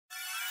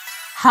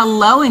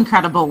Hello,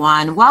 Incredible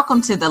One. Welcome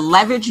to the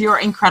Leverage Your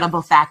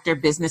Incredible Factor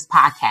Business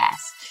Podcast,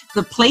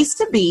 the place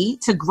to be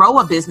to grow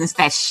a business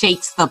that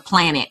shakes the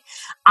planet.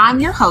 I'm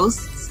your host,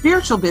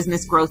 spiritual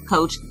business growth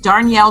coach,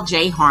 Darnyelle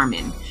J.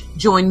 Harmon.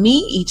 Join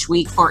me each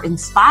week for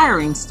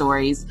inspiring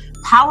stories,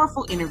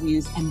 powerful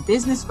interviews, and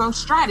business growth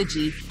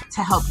strategy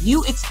to help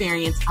you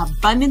experience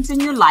abundance in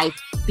your life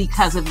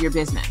because of your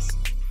business.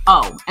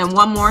 Oh, and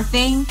one more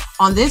thing.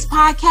 On this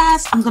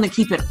podcast, I'm going to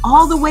keep it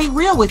all the way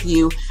real with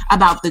you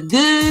about the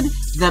good,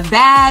 the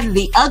bad,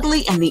 the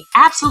ugly, and the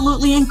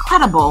absolutely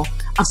incredible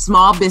of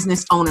small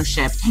business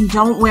ownership. And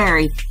don't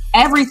worry,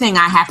 everything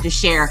I have to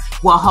share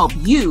will help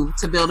you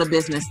to build a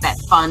business that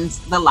funds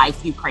the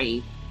life you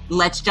crave.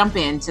 Let's jump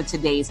into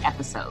today's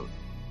episode.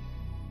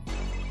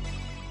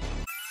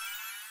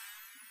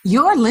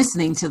 You're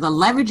listening to the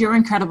Leverage Your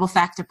Incredible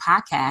Factor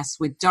podcast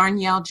with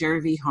Darnyelle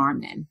Jervey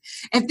Harmon.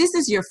 If this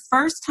is your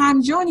first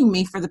time joining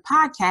me for the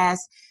podcast,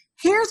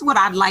 here's what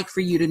I'd like for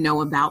you to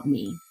know about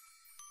me.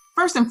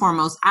 First and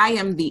foremost, I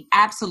am the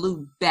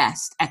absolute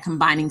best at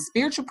combining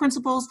spiritual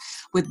principles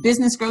with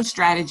business growth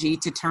strategy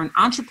to turn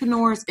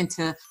entrepreneurs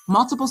into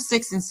multiple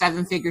 6- and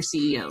 7-figure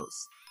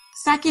CEOs.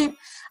 Second,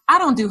 I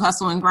don't do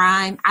hustle and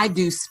grind. I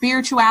do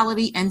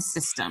spirituality and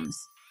systems.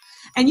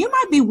 And you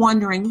might be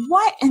wondering,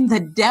 what in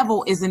the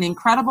devil is an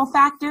incredible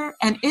factor?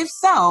 And if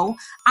so,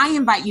 I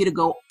invite you to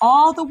go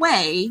all the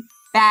way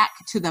back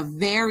to the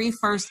very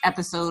first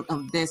episode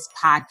of this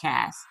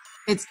podcast.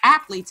 It's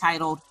aptly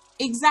titled,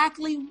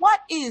 Exactly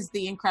What is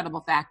the Incredible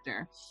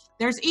Factor?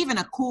 There's even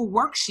a cool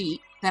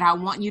worksheet that I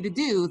want you to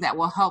do that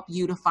will help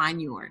you to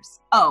find yours.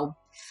 Oh,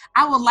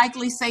 I will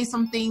likely say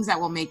some things that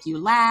will make you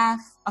laugh,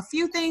 a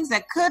few things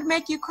that could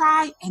make you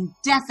cry, and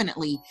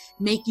definitely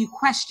make you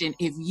question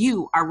if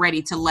you are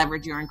ready to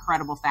leverage your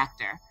incredible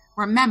factor.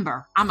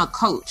 Remember, I'm a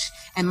coach,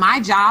 and my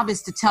job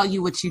is to tell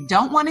you what you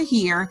don't want to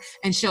hear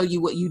and show you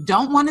what you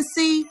don't want to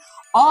see,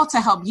 all to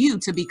help you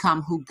to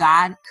become who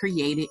God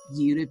created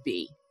you to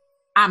be.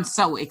 I'm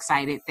so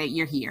excited that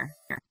you're here.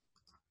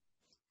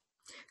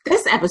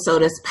 This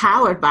episode is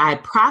powered by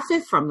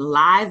Profit from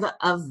Live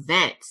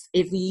Events.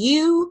 If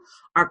you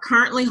are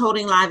currently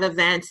holding live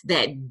events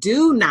that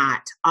do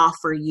not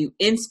offer you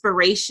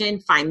inspiration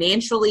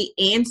financially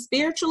and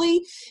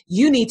spiritually,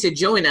 you need to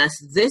join us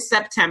this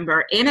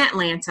September in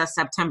Atlanta,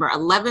 September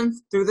 11th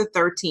through the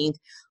 13th.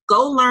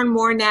 Go learn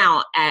more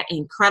now at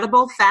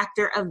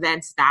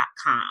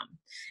IncredibleFactorEvents.com.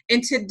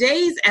 In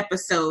today's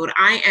episode,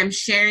 I am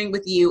sharing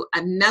with you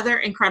another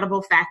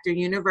Incredible Factor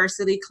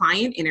University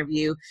client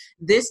interview.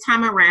 This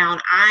time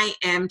around, I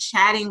am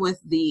chatting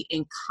with the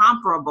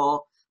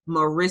incomparable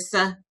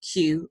Marissa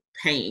Q.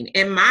 Payne.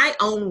 In my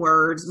own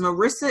words,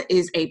 Marissa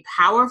is a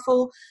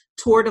powerful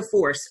tour de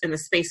force in the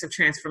space of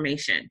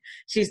transformation.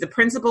 She's the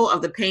principal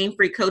of the Pain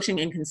Free Coaching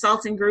and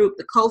Consulting Group,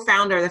 the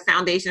co-founder of the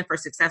Foundation for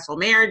Successful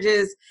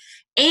Marriages,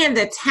 and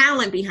the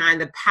talent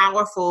behind the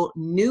powerful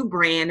new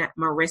brand,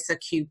 Marissa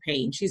Q.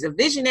 Payne. She's a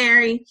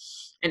visionary,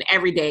 an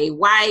everyday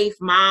wife,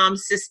 mom,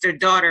 sister,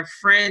 daughter,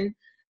 friend,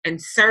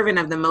 and servant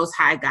of the Most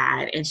High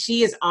God. And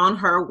she is on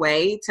her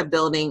way to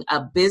building a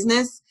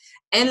business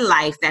and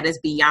life that is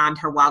beyond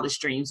her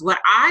wildest dreams. What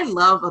I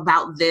love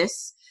about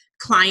this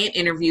client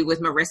interview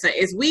with Marissa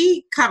is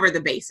we cover the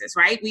basis,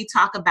 right? We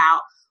talk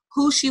about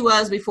who she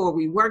was before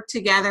we worked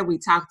together. We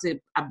talked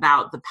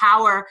about the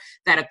power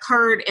that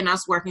occurred in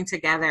us working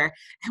together.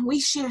 And we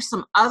share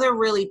some other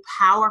really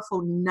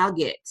powerful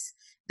nuggets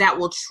that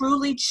will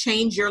truly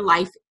change your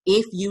life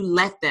if you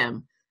let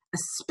them,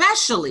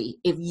 especially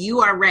if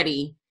you are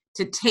ready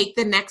to take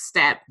the next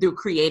step through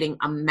creating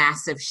a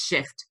massive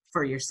shift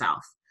for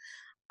yourself.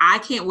 I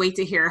can't wait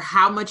to hear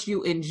how much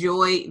you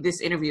enjoy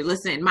this interview.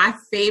 Listen, my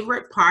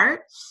favorite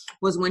part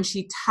was when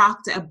she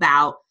talked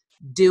about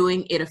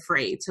doing it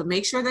afraid. So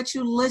make sure that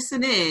you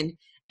listen in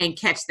and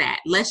catch that.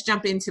 Let's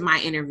jump into my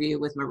interview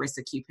with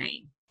Marissa Q.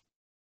 Payne.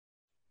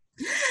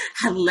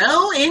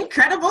 Hello,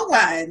 incredible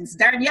ones.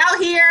 Darnyelle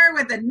here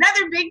with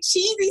another big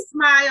cheesy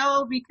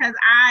smile because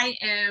I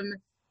am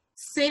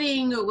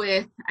sitting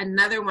with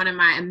another one of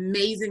my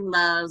amazing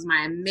loves,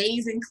 my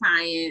amazing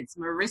clients,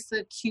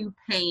 Marissa Q.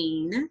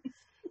 Payne.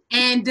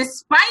 And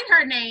despite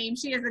her name,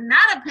 she is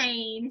not a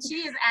pain.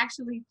 She is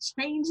actually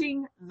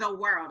changing the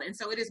world. And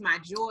so it is my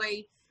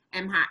joy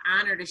and my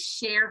honor to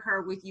share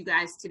her with you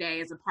guys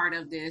today as a part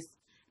of this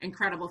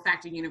Incredible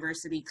Factor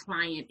University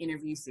client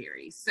interview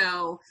series.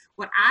 So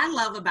what I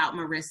love about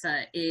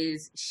Marissa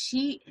is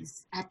she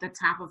is at the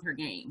top of her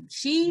game.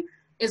 She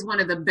is one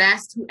of the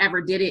best who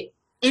ever did it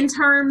in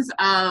terms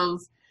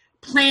of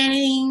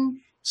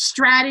planning,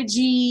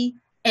 strategy,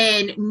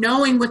 and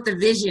knowing what the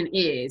vision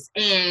is.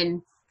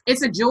 And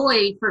it's a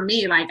joy for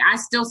me. Like, I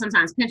still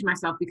sometimes pinch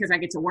myself because I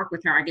get to work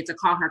with her. I get to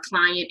call her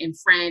client and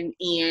friend.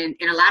 And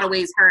in a lot of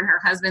ways, her and her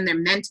husband, they're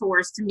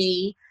mentors to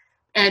me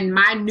and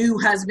my new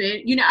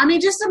husband. You know, I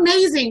mean, just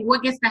amazing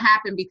what gets to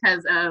happen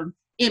because of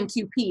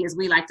MQP, as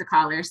we like to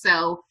call her.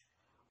 So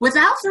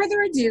without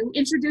further ado,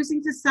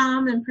 introducing to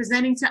some and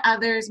presenting to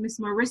others, Miss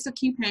Marissa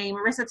Q. Payne.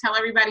 Marissa, tell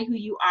everybody who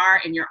you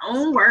are in your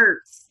own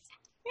words.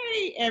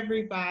 Hey,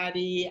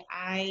 everybody.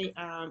 I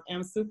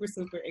am super,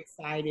 super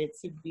excited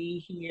to be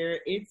here.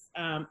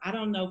 I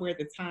don't know where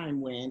the time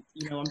went.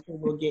 I'm sure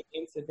we'll get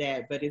into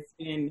that, but it's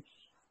been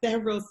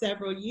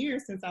several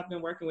years since I've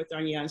been working with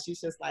Darnyelle, and she's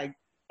just like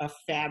a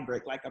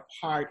fabric, like a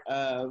part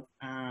of,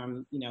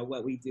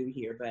 what we do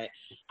here. But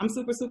I'm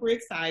super, super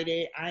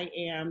excited. I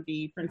am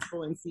the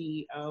principal and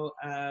CEO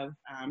of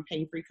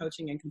Pain Free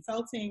Coaching and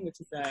Consulting, which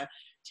is a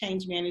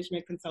change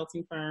management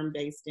consulting firm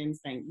based in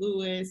St.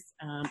 Louis.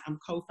 I'm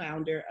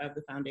co-founder of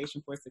the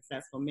Foundation for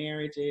Successful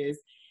Marriages.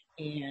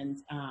 And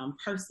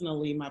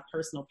personally, my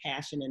personal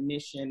passion and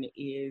mission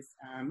is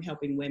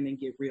helping women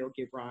get real,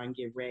 get raw, and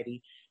get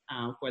ready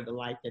for the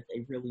life that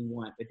they really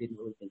want but didn't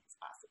really think is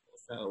possible.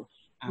 So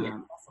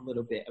that's a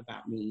little bit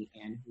about me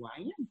and who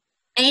I am.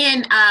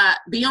 And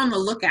be on the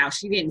lookout.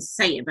 She didn't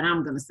say it, but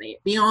I'm going to say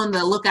it. Be on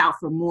the lookout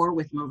for more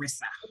with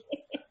Marissa.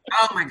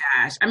 Oh my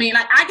gosh. I mean,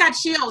 like, I got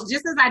chills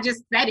just as I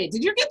just said it.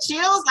 Did you get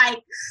chills? Like,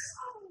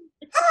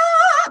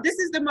 this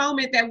is the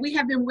moment that we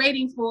have been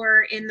waiting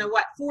for in the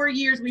 4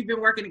 years we've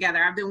been working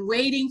together. I've been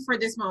waiting for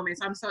this moment.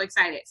 So I'm so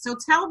excited. So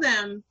tell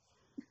them,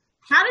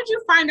 how did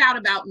you find out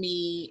about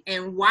me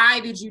and why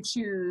did you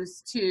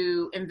choose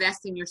to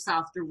invest in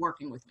yourself through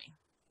working with me?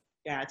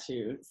 Got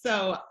you.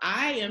 So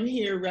I am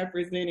here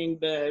representing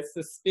the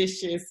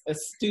suspicious,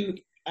 astute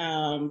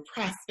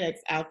prospects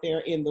out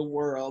there in the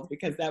world,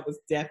 because that was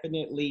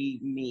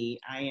definitely me.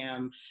 I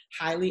am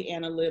highly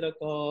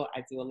analytical.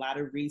 I do a lot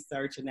of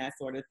research and that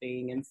sort of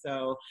thing. And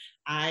so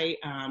I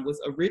was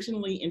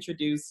originally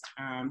introduced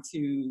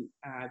to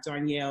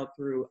Darnyelle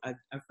through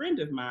a friend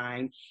of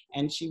mine,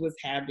 and she was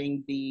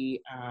having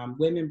the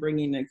Women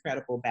Bringing the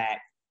Incredible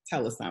Back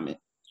telesummit.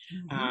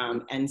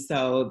 And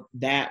so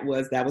that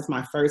was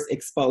my first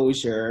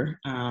exposure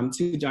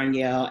to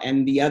Darnyelle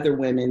and the other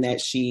women that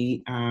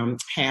she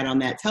had on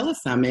that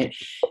telesummit.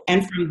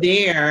 And from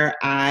there,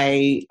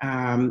 I,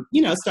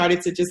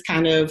 started to just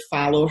kind of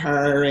follow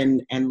her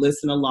and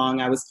listen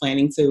along. I was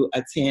planning to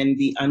attend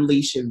the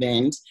Unleash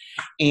event.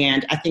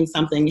 And I think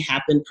something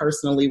happened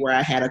personally where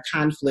I had a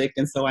conflict.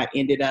 And so I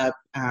ended up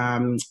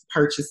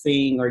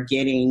purchasing or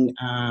getting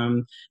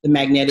the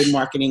Magnetic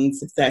Marketing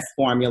Success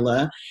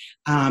Formula.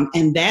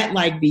 And that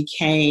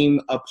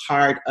became a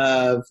part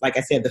of, like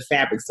I said, the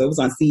fabric. So it was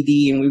on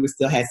CD, and we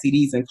still had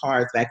CDs and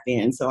cars back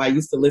then. So I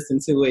used to listen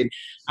to it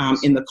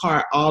in the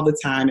car all the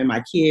time. And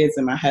my kids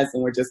and my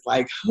husband were just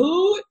like,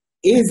 who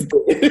is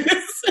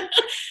this?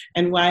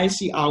 And why is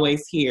she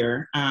always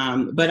here?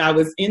 But I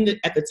was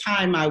at the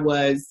time I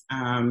was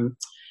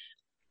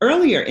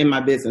earlier in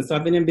my business. So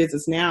I've been in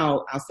business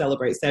now. I'll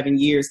celebrate 7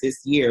 years this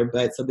year.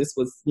 But so this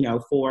was,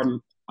 4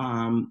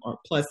 or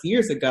plus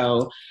years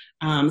ago.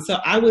 So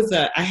I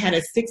had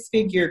a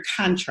 6-figure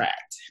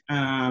contract,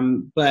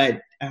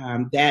 but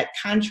that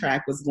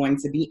contract was going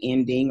to be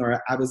ending,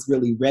 or I was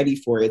really ready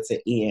for it to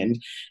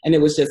end. And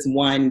it was just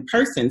one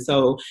person.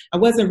 So I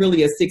wasn't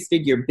really a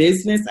 6-figure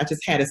business. I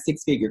just had a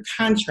 6-figure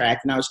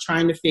contract, and I was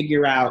trying to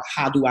figure out,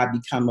 how do I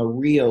become a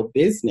real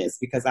business?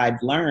 Because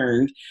I'd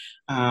learned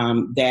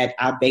that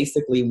I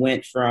basically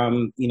went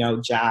from,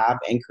 job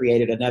and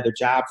created another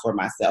job for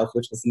myself,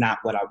 which was not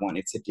what I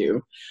wanted to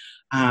do.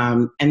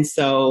 And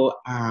so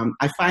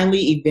I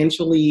finally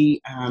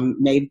eventually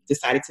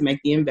decided to make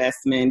the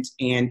investment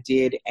and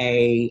did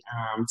a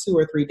 2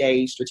 or 3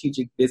 day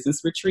strategic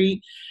business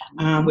retreat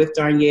with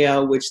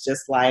Darnyelle, which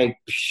just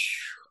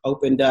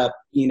opened up,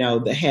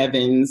 the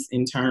heavens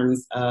in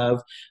terms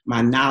of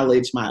my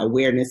knowledge, my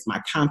awareness,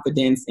 my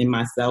confidence in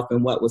myself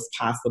and what was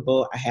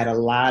possible. I had a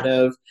lot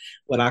of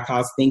what I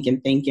call thinking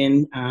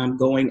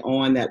going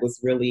on that was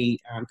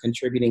really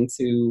contributing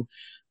to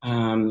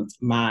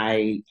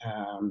my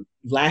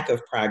lack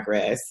of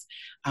progress.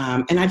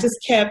 And I just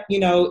kept,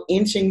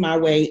 inching my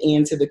way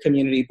into the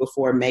community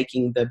before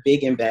making the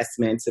big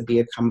investment to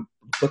become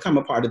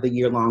a part of the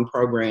year-long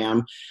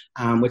program,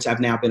 which I've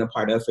now been a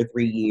part of for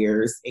 3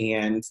 years.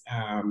 And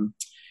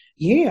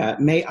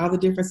made all the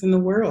difference in the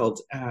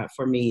world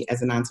for me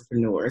as an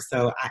entrepreneur.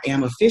 So I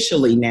am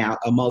officially now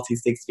a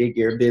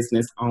multi-6-figure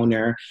business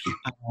owner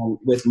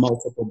with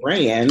multiple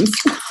brands.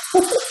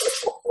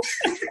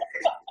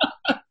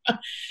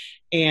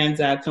 And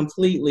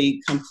completely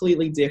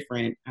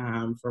different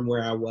from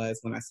where I was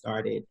when I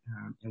started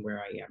and where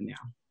I am now.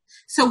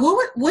 So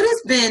what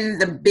has been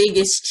the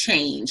biggest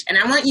change? And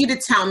I want you to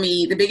tell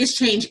me the biggest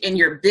change in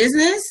your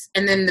business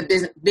and then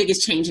the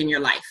biggest change in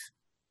your life.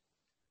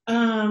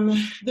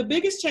 The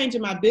biggest change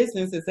in my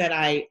business is that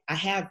I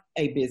have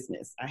a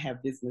business. I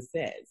have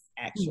businesses,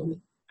 actually.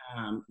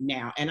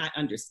 Now, and I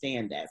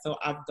understand that. So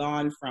I've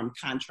gone from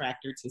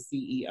contractor to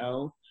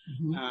CEO.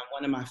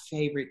 One of my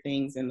favorite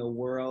things in the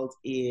world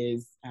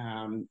is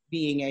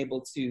being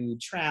able to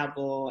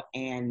travel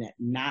and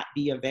not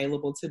be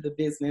available to the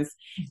business,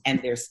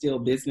 and there's still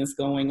business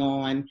going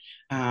on.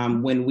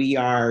 When we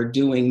are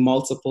doing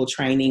multiple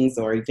trainings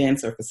or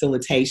events or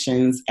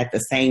facilitations at the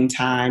same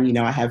time,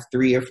 I have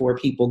 3 or 4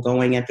 people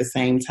going at the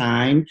same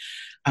time.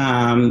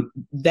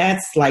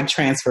 that's like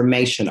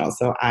transformational.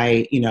 So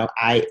I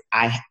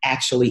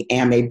actually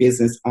am a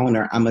business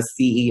owner. I'm a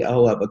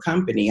CEO of a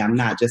company. I'm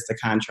not just a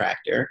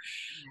contractor.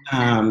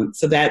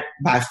 So that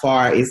by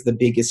far is the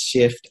biggest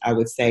shift, I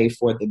would say,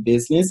 for the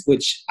business,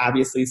 which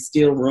obviously is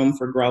still room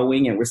for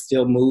growing and we're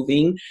still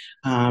moving.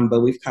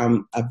 But we've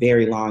come a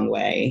very long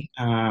way.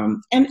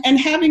 And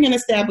having an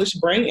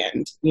established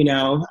brand,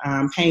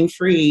 Pain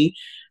Free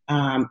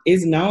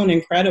is known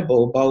and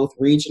credible both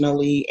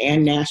regionally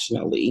and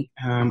nationally.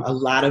 A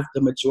lot of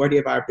the majority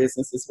of our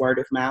business is word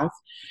of mouth.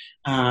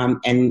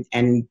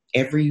 And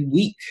every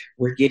week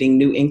we're getting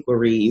new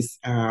inquiries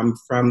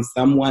from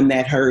someone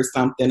that heard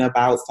something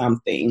about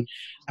something.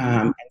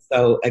 And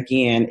so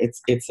again,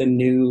 it's a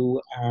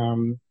new,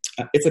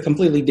 it's a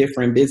completely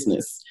different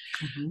business.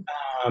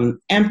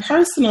 And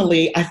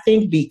personally, I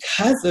think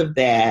because of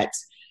that,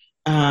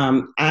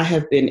 I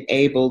have been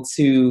able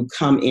to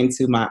come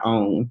into my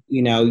own.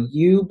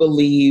 You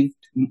believed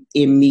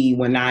in me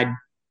when I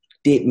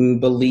didn't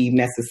believe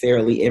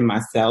necessarily in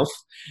myself.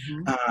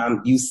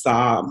 You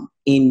saw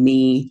in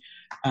me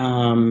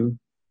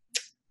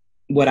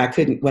what I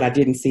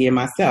didn't see in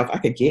myself. I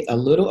could get a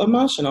little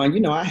emotional,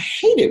 and I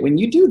hate it when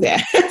you do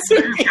that.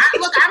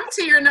 Look, I'm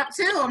tearing up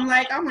too. I'm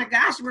like, oh my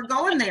gosh, we're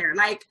going there.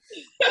 Like,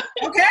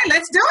 okay,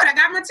 let's do it. I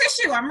got my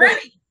tissue. I'm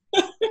ready.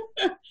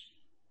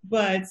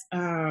 But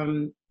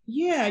I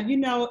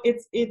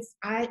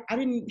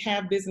didn't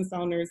have business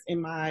owners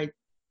in my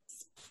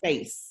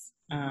space.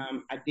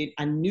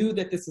 I knew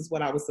that this is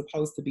what I was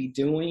supposed to be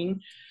doing,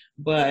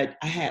 but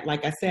I had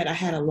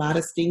a lot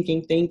of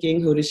stinking thinking.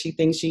 Who does she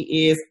think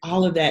she is?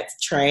 All of that's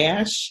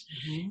trash.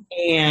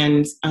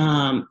 And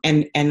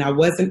I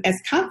wasn't as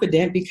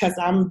confident because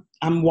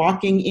I'm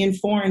walking in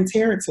foreign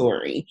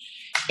territory.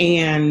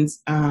 And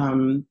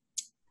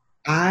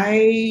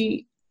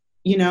I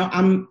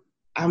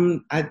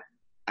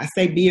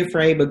say be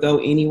afraid, but go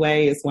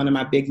anyway is one of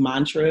my big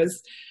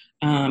mantras.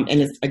 And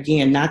it's,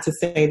 again, not to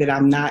say that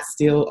I'm not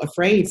still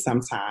afraid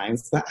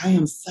sometimes, but I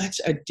am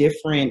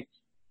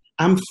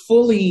I'm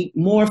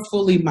more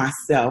fully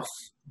myself,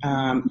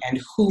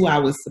 and who I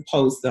was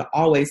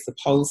always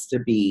supposed to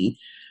be,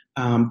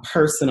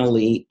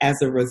 personally, as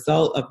a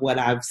result of what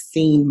I've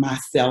seen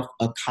myself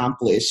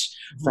accomplish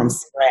from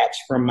scratch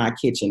from my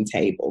kitchen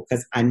table.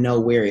 Because I know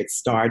where it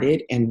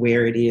started and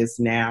where it is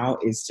now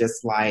is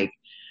just like,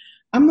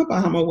 I'm a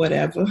Bahama,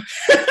 whatever.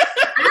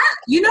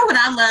 You know what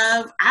I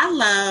love? I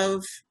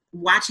love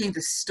watching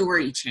the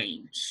story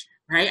change,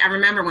 right? I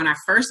remember when I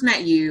first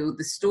met you,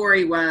 the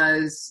story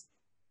was,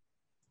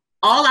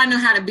 all I know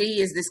how to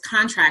be is this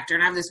contractor,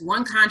 and I have this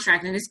one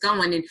contract and it's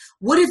going, and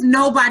what if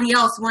nobody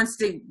else wants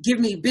to give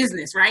me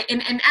business, right?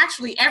 And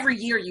actually every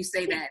year you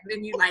say that,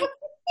 then you like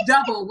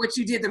double what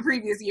you did the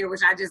previous year,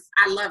 which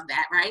I love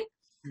that, right?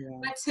 Yeah.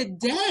 But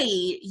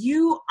today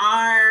you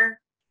are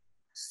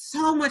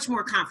so much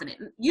more confident.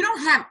 You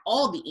don't have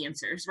all the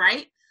answers,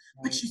 right?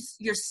 But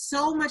you're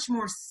so much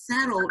more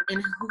settled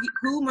in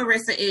who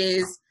Marissa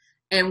is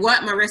and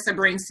what Marissa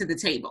brings to the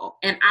table.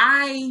 And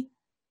I,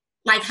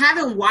 like,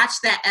 having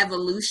watched that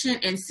evolution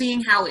and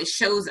seeing how it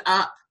shows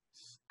up,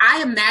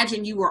 I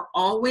imagine you were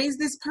always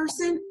this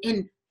person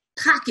in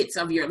pockets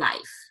of your life.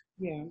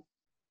 Yeah.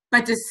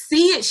 But to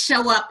see it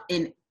show up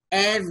in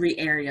every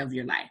area of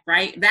your life,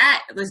 right?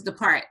 That was the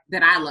part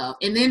that I love.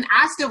 And then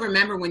I still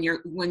remember when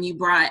you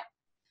brought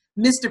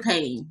Mr.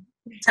 Payne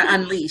to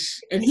Unleash,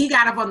 and he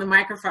got up on the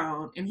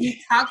microphone and he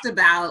talked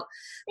about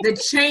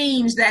the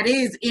change that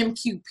is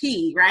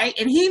MQP, right?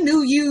 And he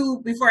knew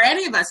you before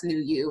any of us knew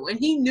you, and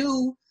he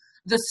knew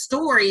the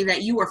story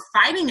that you were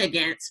fighting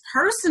against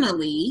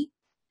personally,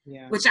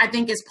 which I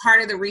think is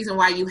part of the reason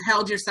why you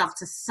held yourself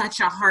to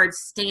such a hard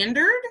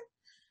standard,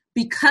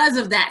 because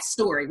of that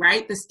story,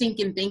 right? The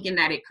stinking thinking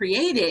that it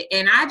created.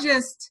 And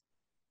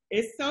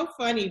it's so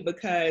funny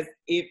because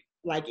if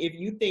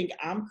you think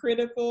I'm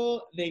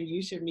critical, then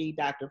you should meet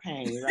Dr.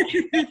 Payne,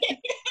 right?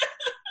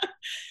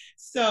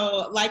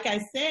 So, like I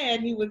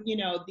said, he was,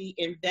 the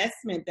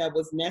investment that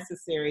was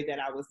necessary that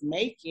I was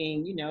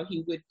making,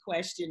 he would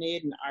question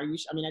it. And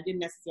I didn't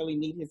necessarily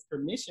need his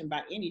permission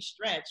by any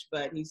stretch,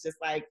 but he's just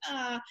like,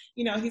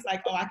 he's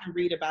like, oh, I can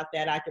read about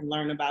that. I can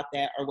learn about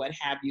that, or what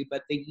have you.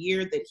 But the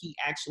year that he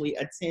actually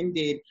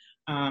attended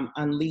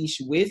Unleash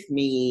with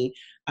me,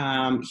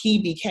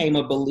 he became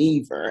a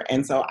believer.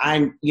 And so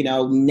I,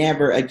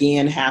 never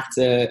again have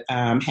to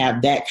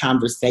have that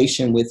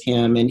conversation with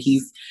him. And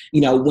he's,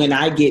 when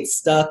I get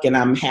stuck and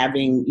I'm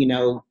having,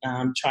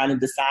 trying to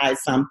decide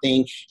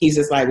something, he's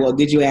just like, well,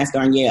 did you ask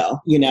Darnyelle?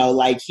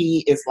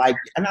 He is like,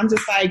 and I'm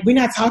just like, we're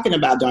not talking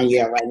about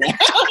Darnyelle right now.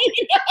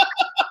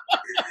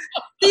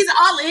 He's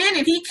all in,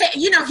 and he can,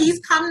 he's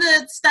come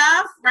to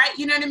stuff, right?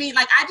 You know what I mean?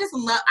 Like, I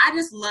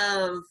just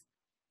love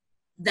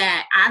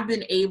that I've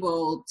been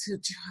able to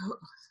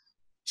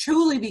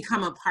truly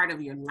become a part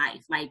of your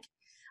life. Like,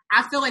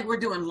 I feel like we're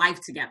doing life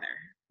together.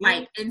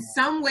 Like, in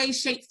some way,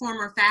 shape, form,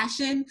 or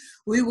fashion,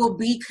 we will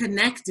be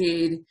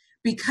connected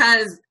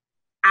because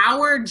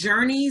our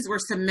journeys were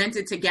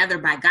cemented together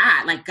by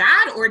God. Like,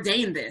 God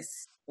ordained this.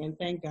 And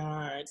thank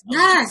God.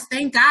 Yes,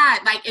 thank God.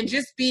 Like, and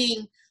just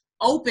being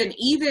open,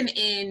 even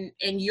in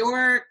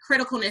your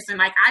criticalness. And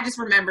like, I just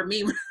remember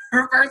me,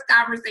 her first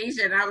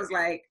conversation, I was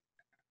like,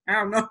 I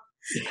don't know.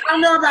 I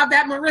don't know about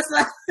that,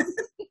 Marissa.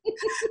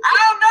 I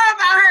don't know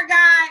about her,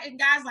 guy. And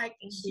God's like,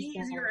 she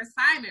is your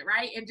assignment,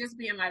 right? And just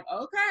being like,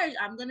 okay,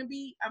 I'm gonna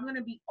be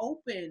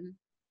open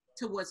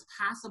to what's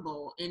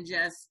possible, and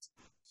just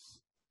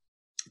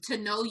to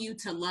know you,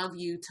 to love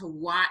you, to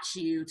watch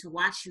you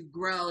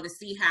grow, to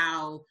see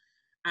how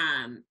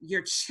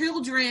your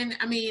children,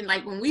 I mean,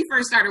 like when we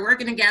first started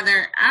working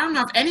together, I don't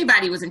know if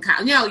anybody was in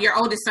college. Your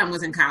oldest son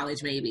was in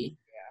college, maybe.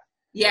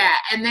 Yeah.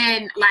 And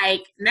then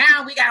like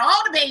now we got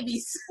all the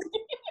babies.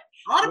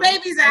 All the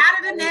babies are out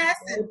of the nest.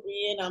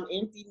 I'm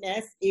empty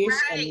nest-ish,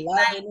 right, and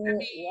loving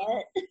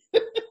it.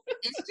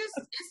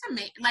 It's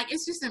amazing. Like,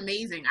 it's just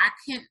amazing.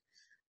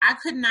 I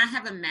could not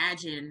have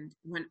imagined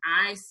when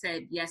I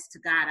said yes to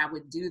God, I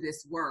would do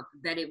this work,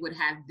 that it would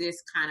have this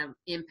kind of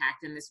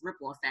impact and this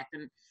ripple effect.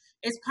 And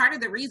it's part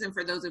of the reason,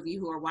 for those of you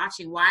who are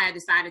watching, why I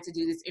decided to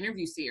do this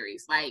interview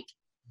series. Like,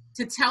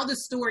 to tell the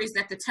stories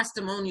that the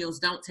testimonials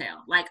don't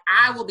tell. Like,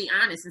 I will be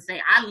honest and say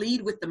I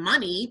lead with the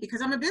money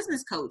because I'm a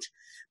business coach,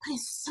 but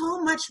it's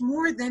so much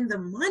more than the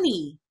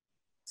money.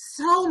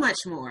 So much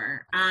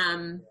more.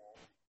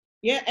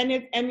 Yeah,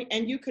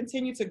 and you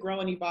continue to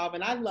grow and evolve,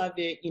 and I love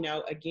it.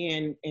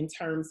 Again, in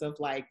terms of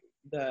like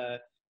the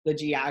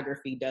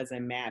geography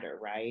doesn't matter,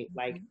 right?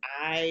 Like,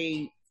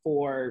 I,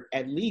 for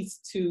at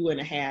least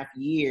 2.5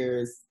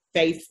 years,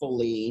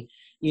 faithfully,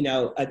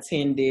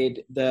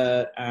 attended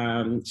the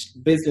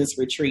business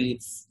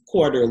retreats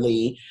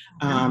quarterly.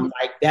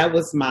 Like, that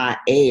was my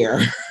air.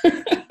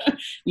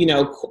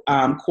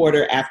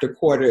 Quarter after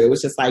quarter, it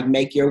was just like,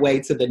 make your way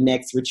to the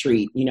next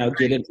retreat,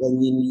 get it, and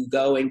then you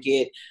go and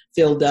get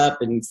filled up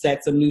and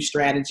set some new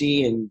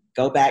strategy and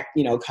go back,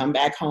 come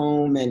back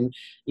home and,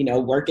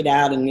 work it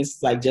out. And it's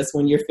like, just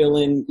when you're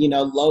feeling,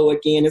 low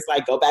again, it's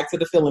like, go back to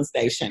the filling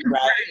station,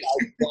 right?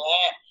 Like,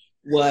 that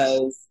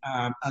was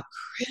a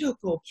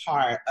critical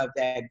part of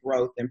that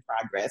growth and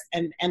progress,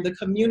 and the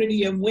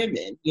community of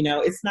women.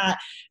 It's not,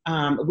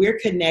 we're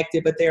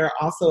connected, but there are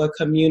also a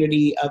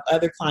community of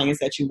other clients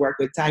that you work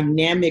with,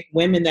 dynamic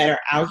women that are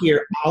out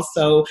here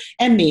also,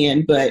 and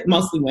men, but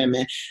mostly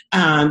women,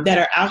 that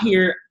are out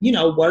here,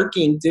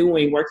 working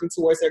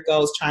towards their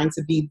goals, trying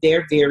to be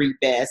their very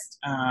best.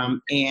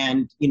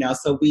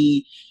 So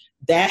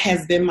that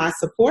has been my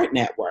support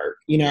network,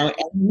 and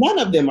none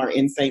of them are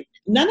in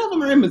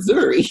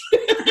Missouri.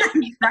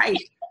 Right.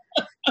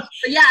 But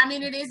yeah, I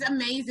mean, it is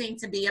amazing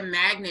to be a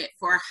magnet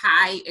for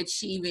high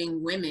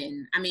achieving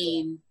women. I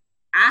mean,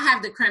 I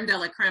have the creme de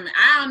la creme.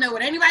 I don't know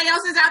what anybody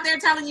else is out there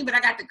telling you, but I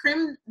got the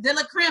creme de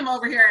la creme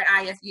over here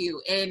at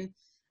IFU,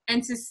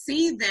 and to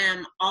see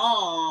them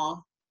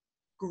all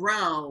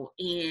grow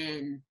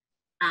and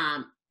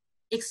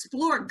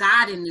explore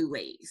God in new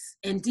ways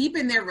and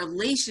deepen their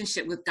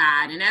relationship with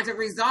God, and as a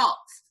result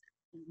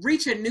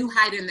reach a new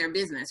height in their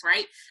business,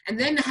 right? And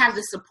then to have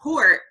the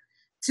support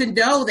to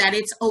know that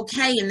it's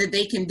okay and that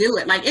they can do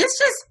it. Like, it's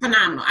just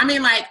phenomenal. I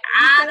mean, like,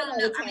 I don't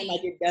know.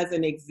 Like, it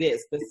doesn't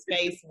exist, the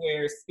space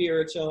where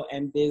spiritual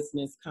and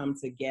business come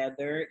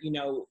together,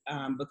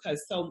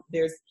 because so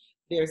there's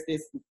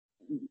this,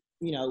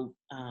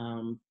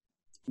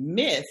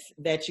 myth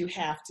that you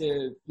have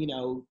to,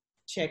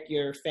 check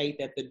your faith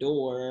at the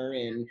door,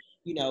 and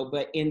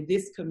but in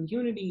this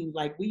community,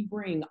 like, we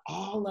bring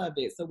all of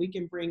it, so we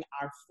can bring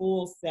our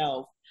full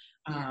self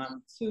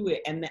to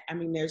it. And I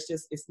mean,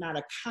 it's not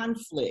a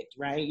conflict,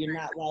 right? You're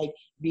not like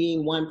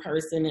being one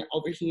person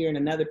over here and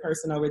another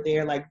person over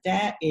there. Like,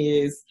 that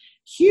is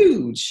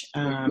huge,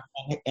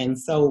 and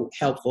so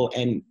helpful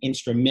and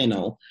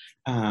instrumental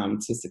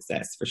to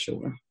success, for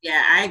sure.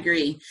 Yeah, I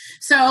agree.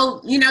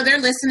 So, they're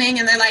listening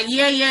and they're like,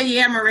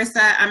 yeah,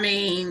 Marissa. I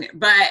mean,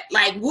 but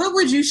like, what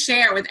would you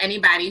share with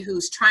anybody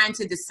who's trying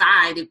to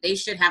decide if they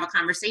should have a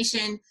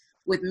conversation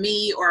with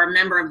me or a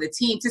member of the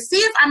team to see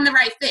if I'm the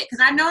right fit? Because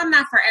I know I'm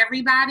not for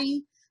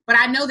everybody, but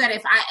I know that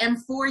if I am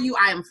for you,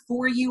 I am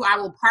for you. I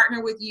will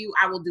partner with you.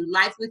 I will do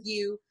life with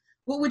you.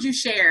 What would you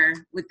share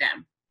with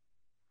them?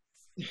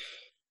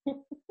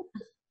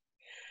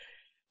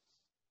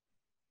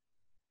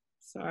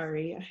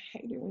 Sorry, I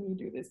hate it when you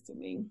do this to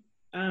me.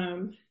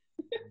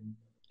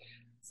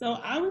 So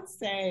I would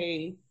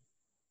say,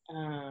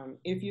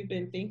 if you've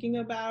been thinking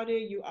about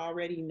it, you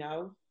already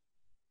know.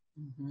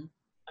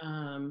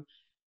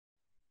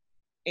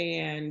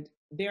 And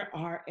there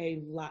are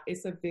a lot,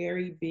 it's a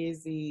very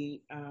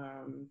busy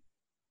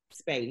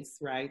space,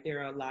 right?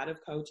 There are a lot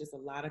of coaches, a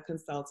lot of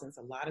consultants,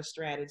 a lot of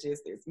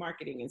strategists. There's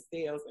marketing and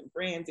sales and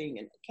branding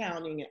and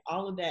accounting, and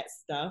all of that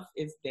stuff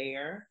is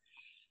there.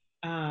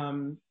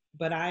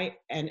 But I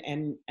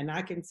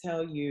can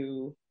tell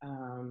you,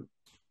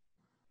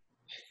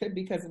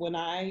 because when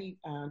I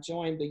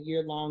joined the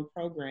year-long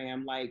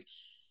program, like,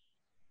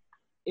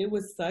 it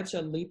was such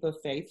a leap of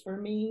faith for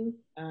me,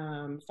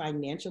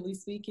 financially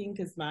speaking,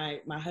 because my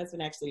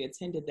husband actually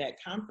attended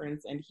that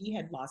conference and he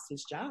had lost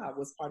his job,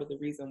 was part of the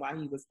reason why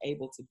he was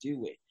able to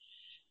do it.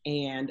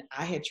 And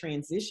I had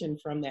transitioned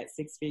from that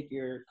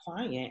 6-figure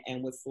client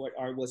and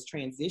was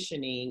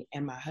transitioning,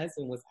 and my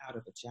husband was out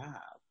of a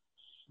job.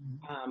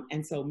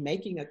 And so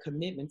making a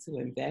commitment to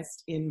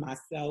invest in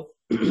myself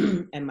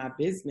and my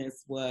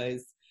business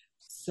was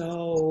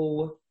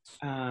so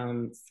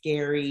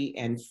scary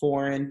and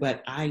foreign,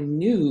 but I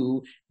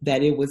knew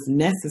that it was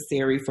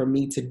necessary for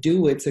me to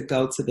do it to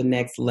go to the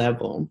next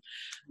level.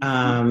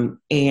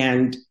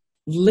 And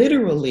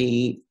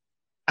literally,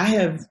 I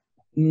have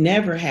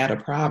never had a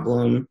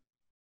problem,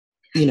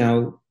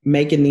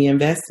 making the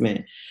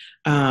investment.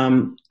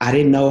 I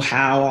didn't know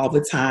how all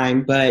the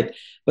time, but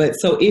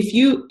so if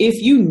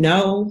you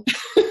know,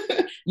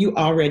 you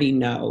already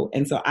know.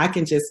 And so I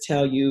can just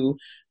tell you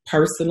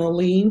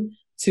personally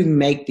to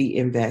make the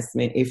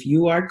investment. If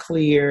you are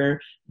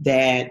clear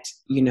that,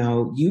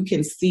 you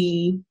can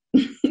see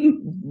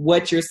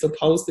what you're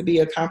supposed to be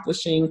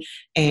accomplishing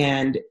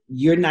and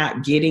you're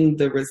not getting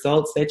the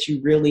results that you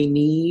really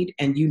need,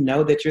 and you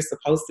know that you're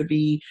supposed to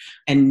be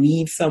and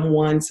need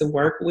someone to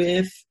work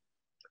with,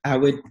 I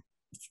would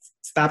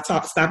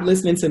stop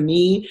listening to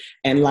me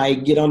and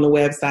get on the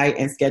website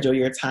and schedule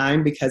your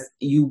time, because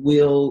you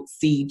will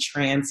see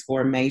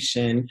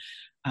transformation,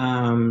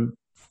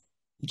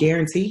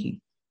 guaranteed.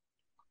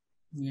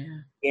 Yeah.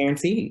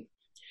 Guaranteed.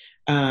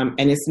 And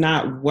it's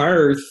not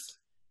worth,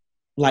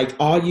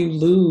 all you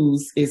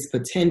lose is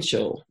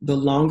potential. The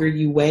longer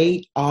you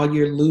wait, all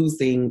you're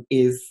losing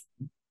is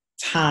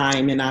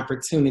time and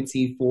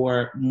opportunity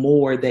for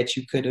more that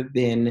you could have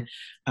been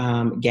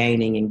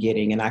gaining and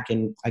getting. And I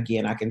can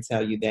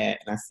tell you that,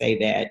 and I say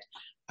that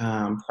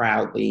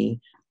proudly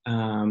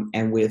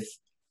and with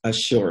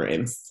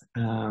assurance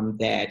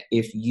that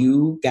if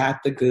you got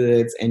the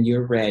goods and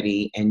you're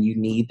ready and you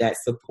need that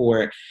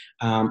support,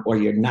 or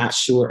you're not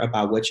sure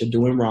about what you're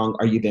doing wrong,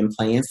 or you've been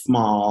playing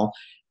small,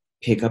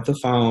 pick up the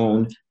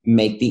phone,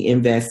 make the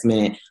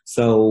investment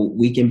so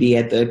we can be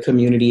at the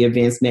community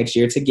events next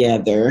year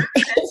together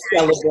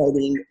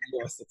celebrating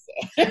your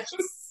success.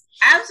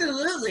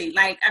 Absolutely.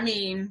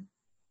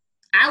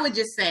 I would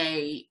just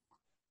say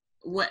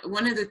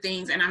one of the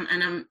things, and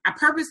I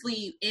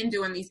purposely, in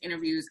doing these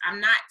interviews,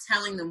 I'm not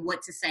telling them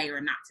what to say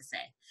or not to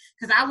say,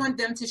 because I want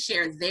them to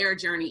share their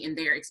journey and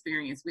their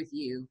experience with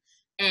you,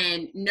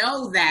 and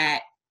know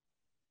that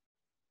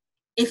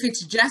if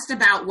it's just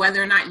about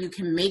whether or not you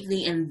can make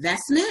the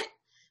investment,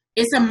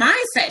 it's a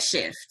mindset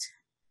shift,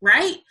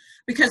 right?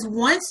 Because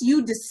once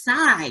you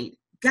decide,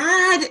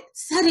 God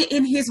said it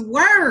in his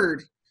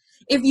word,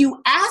 if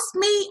you ask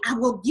me, I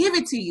will give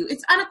it to you.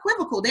 It's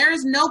unequivocal. There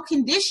is no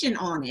condition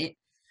on it.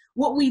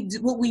 What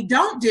we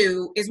don't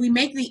do is we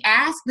make the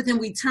ask, but then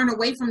we turn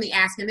away from the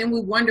ask, and then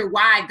we wonder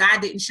why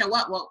God didn't show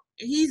up. Well,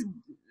 he's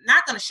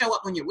not going to show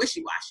up when you're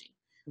wishy-washy.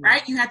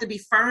 Right? You have to be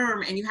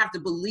firm, and you have to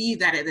believe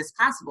that it is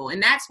possible.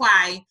 And that's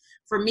why,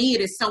 for me,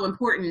 it is so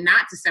important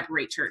not to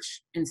separate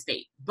church and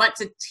state, but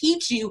to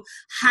teach you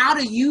how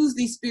to use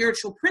these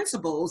spiritual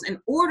principles in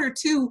order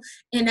to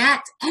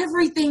enact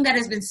everything that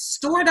has been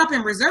stored up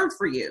and reserved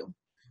for you,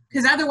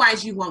 because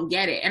otherwise you won't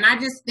get it. And I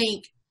just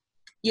think,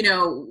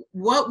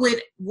 what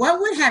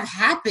would have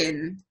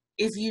happened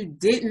if you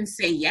didn't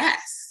say yes?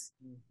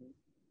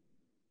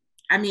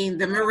 I mean,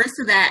 the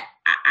Marissa that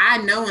I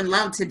know and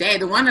love today,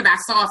 the one that I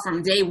saw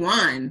from day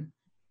one,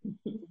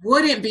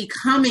 wouldn't be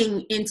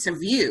coming into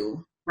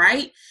view,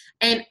 right?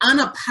 And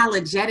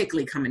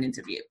unapologetically coming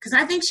into view. Because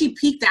I think she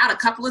peeked out a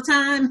couple of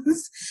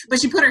times,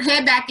 but she put her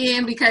head back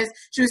in because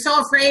she was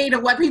so afraid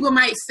of what people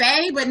might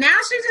say. But now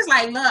she's just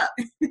like, look,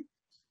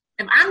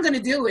 if I'm going to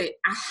do it,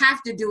 I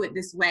have to do it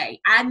this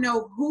way. I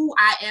know who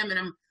I am, and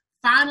I'm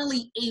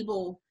finally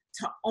able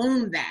to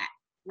own that.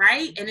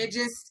 Right. And it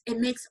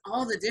makes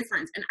all the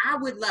difference. And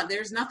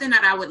there's nothing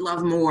that I would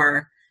love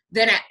more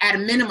than at a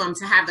minimum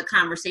to have the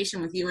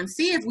conversation with you and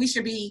see if we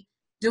should be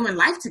doing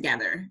life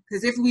together.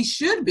 Because if we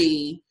should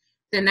be,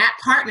 then that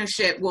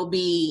partnership will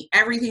be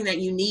everything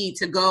that you need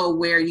to go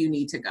where you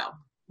need to go.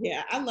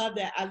 Yeah, I love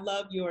that. I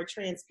love your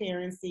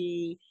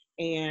transparency.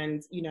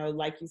 And,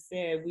 like you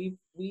said,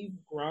 we've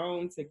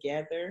grown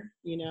together,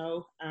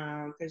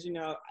 because,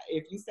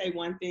 if you say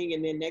one thing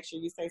and then next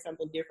year you say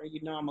something different,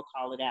 I'm going to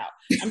call it out.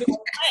 I'm like,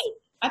 hey,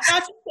 I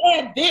thought you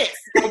said this,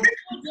 you're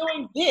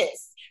doing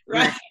this,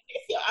 right?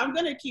 So I'm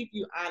going to keep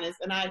you honest.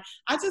 And I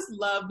just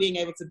love being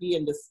able to be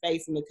in the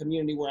space in the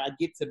community where I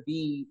get to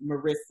be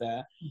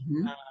Marissa,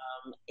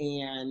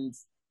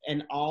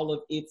 and all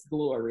of its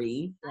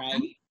glory,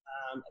 right?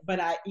 But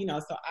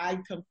so I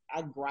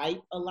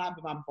gripe a lot,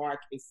 but my bark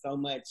is so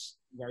much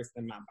worse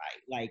than my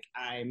bite.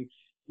 I'm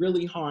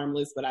really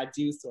harmless, but I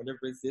do sort of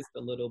resist a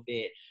little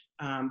bit.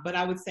 But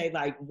I would say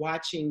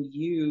watching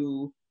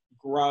you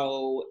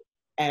grow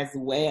as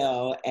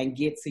well and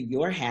get to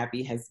your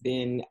happy has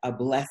been a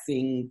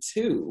blessing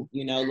too.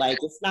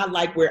 It's not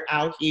like we're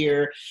out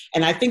here.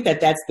 And I think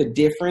that that's the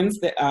difference.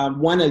 That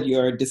one of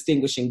your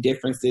distinguishing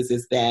differences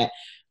is that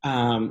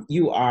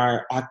you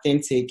are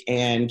authentic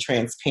and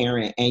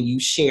transparent, and you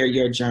share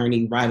your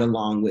journey right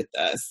along with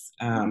us.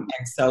 And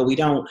so we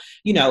don't,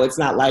 it's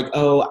not like,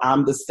 oh,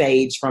 I'm the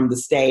sage from the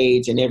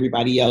stage and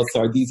everybody else,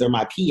 or these are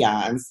my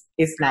peons.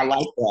 It's not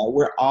like that.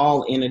 We're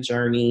all in a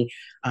journey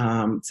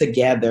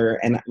together.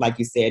 And like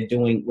you said,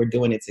 we're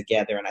doing it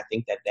together. And I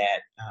think that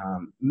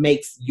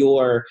makes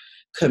your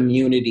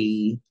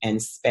community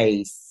and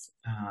space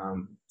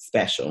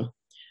special.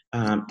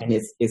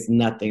 And it's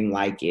nothing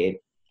like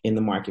it in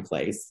the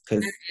marketplace,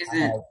 because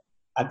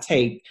I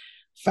take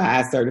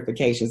 5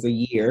 certifications a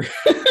year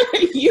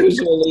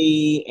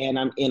usually, and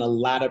I'm in a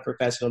lot of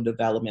professional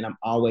development. I'm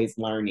always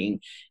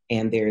learning,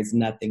 and there is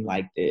nothing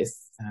like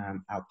this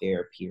out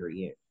there,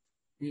 period.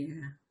 Yeah.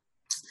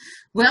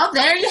 Well,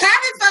 there you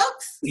have it,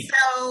 folks.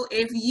 So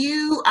if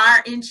you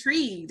are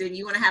intrigued and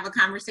you want to have a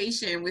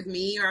conversation with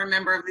me or a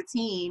member of the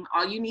team,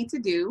 all you need to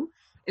do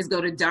is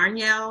go to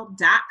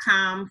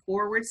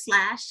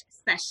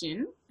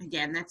darnyelle.com/session.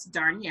 Again, that's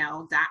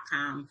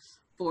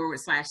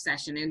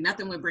darnyelle.com/session. And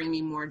nothing would bring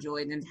me more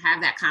joy than to have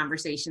that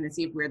conversation and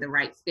see if we're the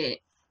right fit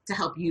to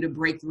help you to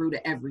break through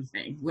to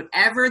everything.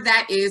 Whatever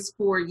that is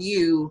for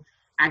you,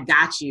 I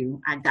got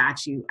you. I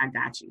got you. I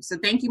got you. So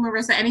thank you,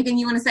 Marissa. Anything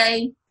you want to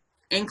say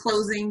in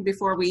closing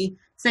before we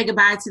say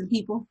goodbye to the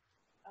people?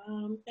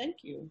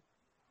 Thank you.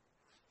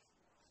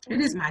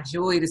 It is my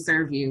joy to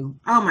serve you.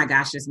 Oh my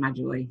gosh, it's my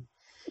joy.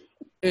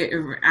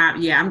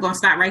 I'm going to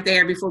stop right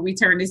there before we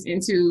turn this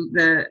into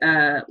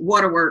the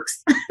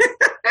waterworks.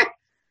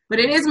 But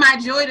it is my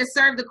joy to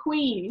serve the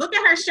queen. Look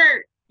at her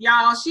shirt,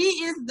 y'all. She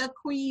is the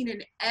queen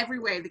in every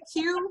way. The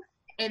Q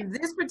in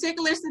this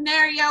particular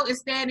scenario is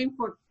standing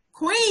for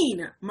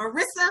Queen,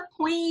 Marissa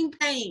Queen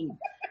Payne.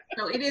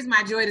 So it is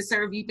my joy to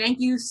serve you. Thank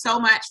you so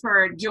much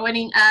for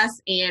joining us.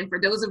 And for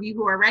those of you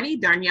who are ready,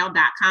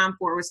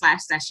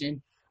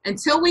 darnyelle.com/session.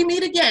 Until we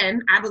meet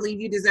again, I believe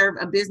you deserve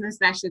a business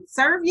that should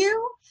serve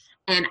you.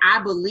 And I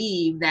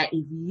believe that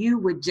if you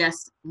would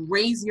just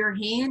raise your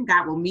hand,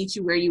 God will meet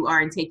you where you are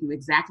and take you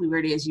exactly where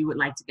it is you would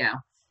like to go.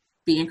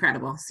 Be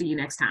incredible. See you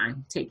next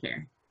time. Take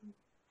care.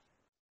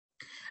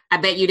 I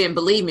bet you didn't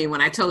believe me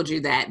when I told you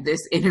that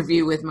this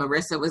interview with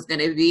Marissa was going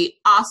to be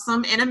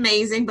awesome and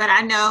amazing, but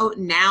I know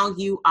now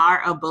you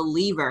are a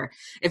believer.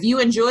 If you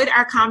enjoyed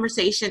our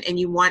conversation and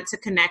you want to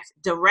connect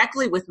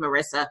directly with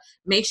Marissa,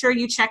 make sure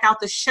you check out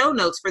the show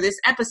notes for this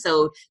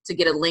episode to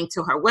get a link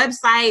to her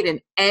website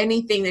and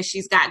anything that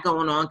she's got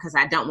going on, because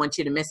I don't want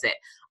you to miss it.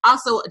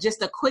 Also,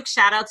 just a quick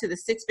shout out to the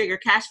 6-Figure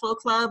Cash Flow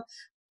Club.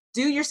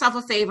 Do yourself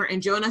a favor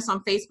and join us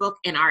on Facebook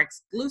in our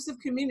exclusive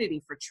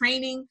community for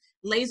training,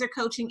 laser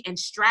coaching, and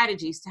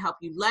strategies to help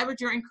you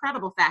leverage your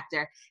incredible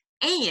factor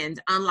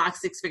and unlock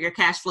 6-figure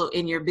cash flow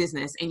in your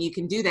business. And you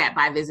can do that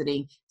by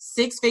visiting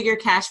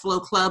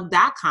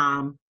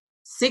 6figurecashflowclub.com,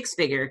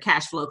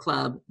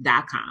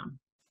 6figurecashflowclub.com.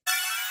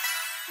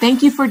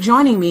 Thank you for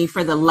joining me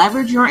for the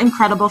Leverage Your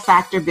Incredible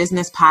Factor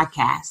Business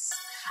Podcast.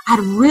 I'd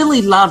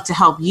really love to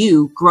help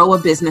you grow a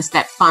business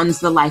that funds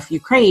the life you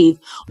crave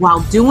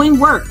while doing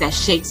work that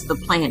shakes the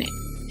planet.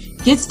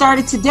 Get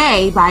started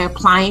today by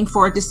applying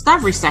for a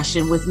discovery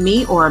session with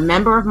me or a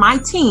member of my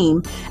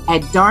team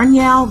at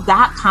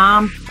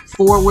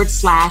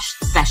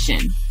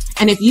darnyelle.com/session.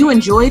 And if you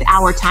enjoyed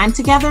our time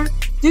together,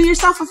 do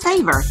yourself a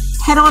favor.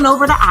 Head on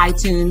over to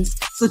iTunes,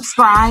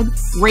 subscribe,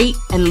 rate,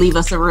 and leave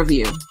us a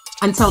review.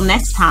 Until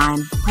next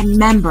time,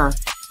 remember,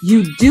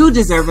 you do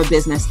deserve a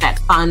business that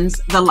funds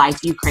the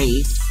life you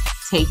crave.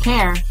 Take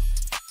care.